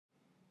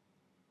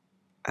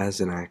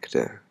As an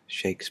actor,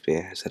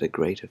 Shakespeare has had a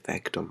great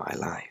effect on my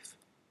life.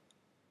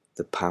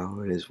 The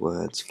power in his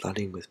words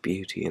flooding with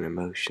beauty and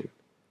emotion,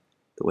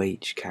 the way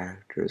each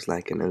character is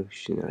like an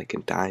ocean and I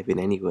can dive in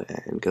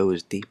anywhere and go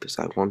as deep as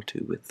I want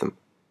to with them.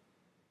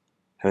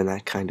 Having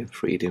that kind of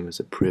freedom is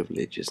a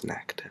privilege as an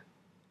actor.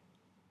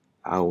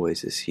 I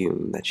always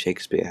assumed that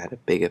Shakespeare had a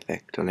big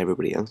effect on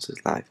everybody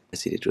else's life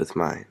as he did with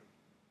mine.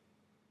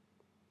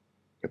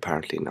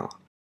 Apparently not.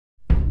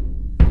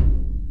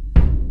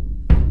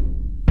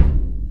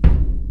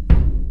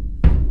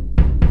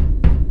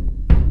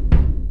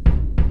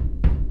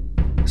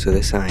 So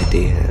this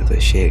idea of a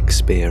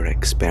Shakespeare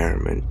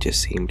experiment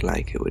just seemed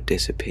like it would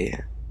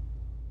disappear,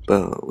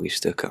 but we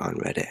stuck it on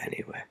Reddit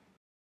anyway.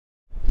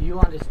 Do you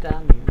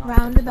understand me?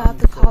 Round about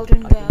the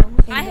cauldron go,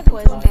 in the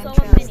poisoned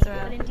entrails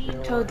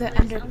throw, toward the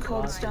under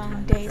cold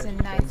stone days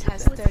and nights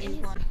has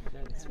 31.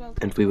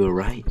 And we were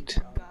right.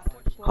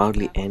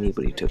 Hardly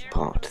anybody took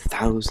part.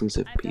 Thousands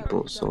of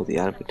people saw the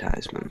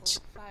advertisements,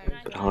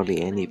 but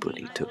hardly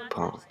anybody took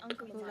part.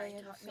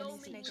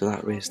 So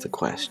that raised the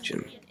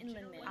question,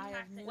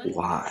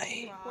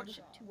 why?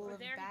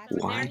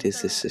 Why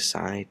does this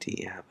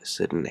society have a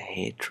sudden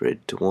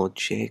hatred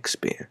towards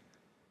Shakespeare?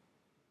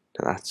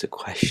 Now that's a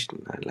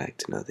question I'd like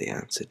to know the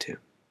answer to.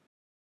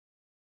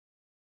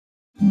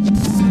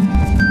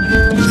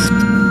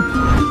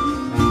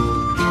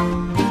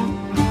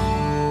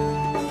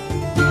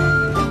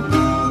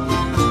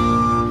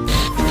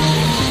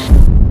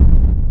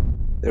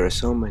 There are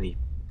so many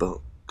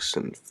books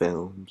and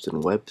films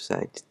and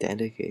websites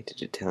dedicated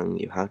to telling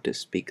you how to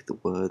speak the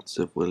words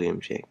of William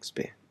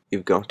Shakespeare.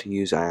 You've got to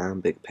use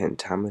iambic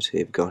pentameter,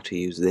 you've got to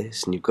use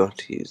this, and you've got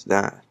to use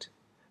that.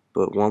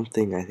 But one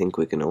thing I think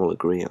we can all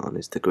agree on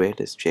is the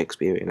greatest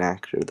Shakespearean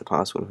actor of the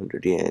past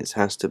 100 years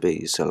has to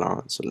be Sir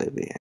Laurence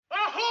Olivier. A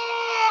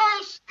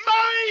horse!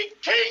 My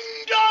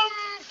kingdom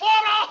for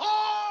a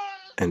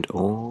horse! And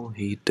all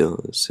he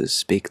does is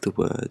speak the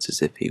words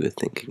as if he were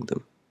thinking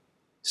them.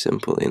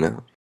 Simple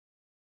enough.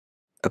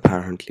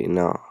 Apparently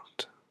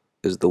not,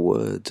 as the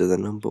words are the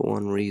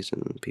 #1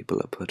 reason people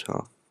are put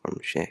off from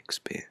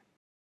Shakespeare.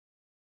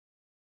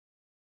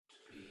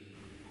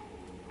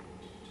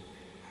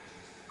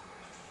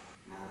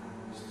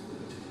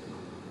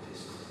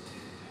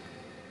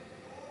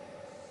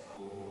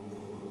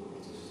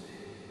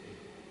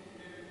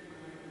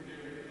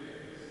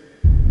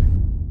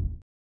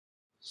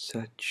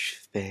 Such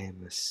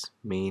famous,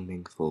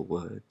 meaningful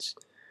words,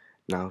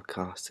 now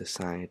cast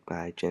aside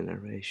by a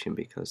generation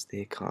because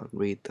they can't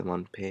read them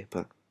on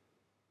paper.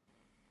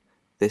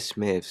 This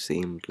may have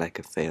seemed like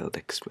a failed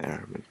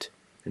experiment,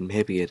 and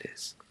maybe it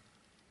is.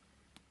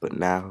 But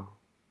now,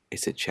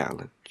 it's a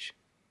challenge.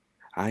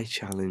 I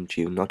challenge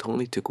you not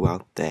only to go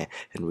out there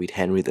and read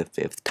Henry V,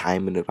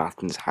 Timon of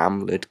Athens,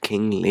 Hamlet,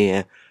 King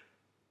Lear,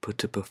 but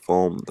to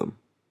perform them.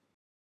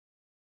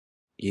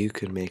 You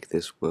can make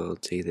this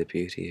world see the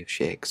beauty of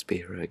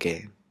Shakespeare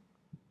again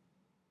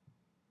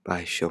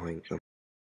by showing them.